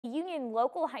Union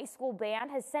local high school band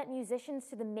has sent musicians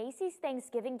to the Macy's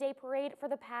Thanksgiving Day Parade for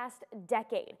the past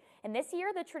decade. And this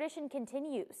year, the tradition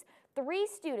continues. 3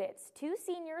 students, 2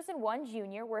 seniors and 1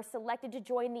 junior, were selected to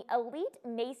join the elite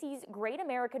Macy's Great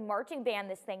American Marching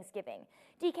Band this Thanksgiving.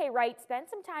 DK Wright spent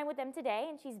some time with them today,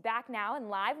 and she's back now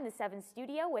and live in the 7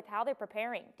 studio with how they're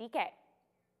preparing. DK.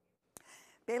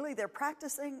 Bailey, they're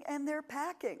practicing and they're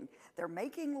packing. They're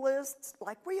making lists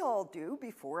like we all do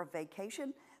before a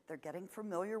vacation. They're getting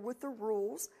familiar with the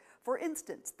rules. For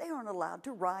instance, they aren't allowed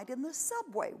to ride in the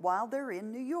subway while they're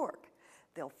in New York.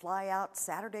 They'll fly out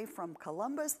Saturday from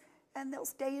Columbus, and they'll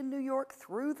stay in New York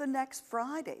through the next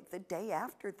Friday, the day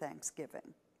after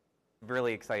Thanksgiving.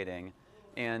 Really exciting.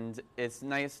 And it's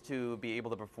nice to be able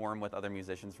to perform with other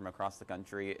musicians from across the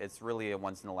country. It's really a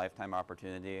once-in-a-lifetime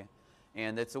opportunity.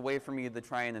 And it's a way for me to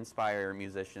try and inspire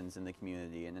musicians in the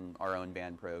community and in our own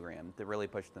band program to really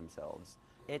push themselves.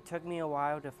 It took me a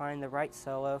while to find the right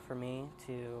solo for me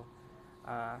to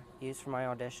use for my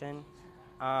audition.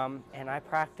 And I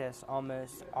practice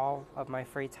almost all of my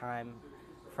free time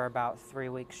for about 3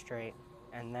 weeks straight.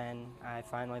 And then I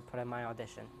finally put in my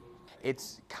audition.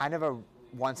 It's kind of a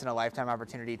once-in-a-lifetime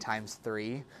opportunity times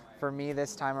 3 for me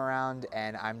this time around,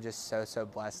 and I'm just so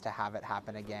blessed to have it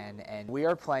happen again. And we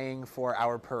are playing for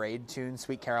our parade tune,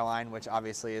 Sweet Caroline, which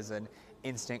obviously is an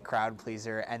instant crowd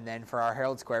pleaser, and then for our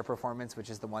Herald Square performance,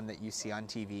 which is the one that you see on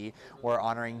TV, we're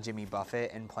honoring Jimmy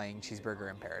Buffett and playing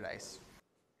Cheeseburger in Paradise.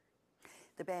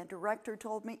 The band director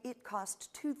told me it costs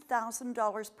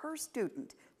 $2,000 per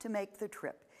student to make the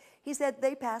trip. He said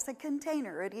they pass a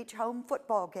container at each home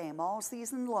football game all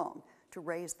season long to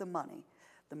raise the money.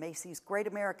 The Macy's Great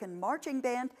American Marching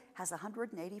Band has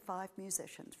 185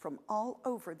 musicians from all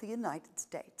over the United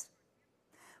States,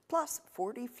 plus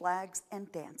 40 flags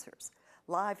and dancers.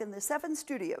 Live in the 7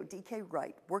 studio, DK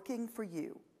Wright, working for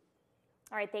you.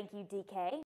 All right, thank you, DK.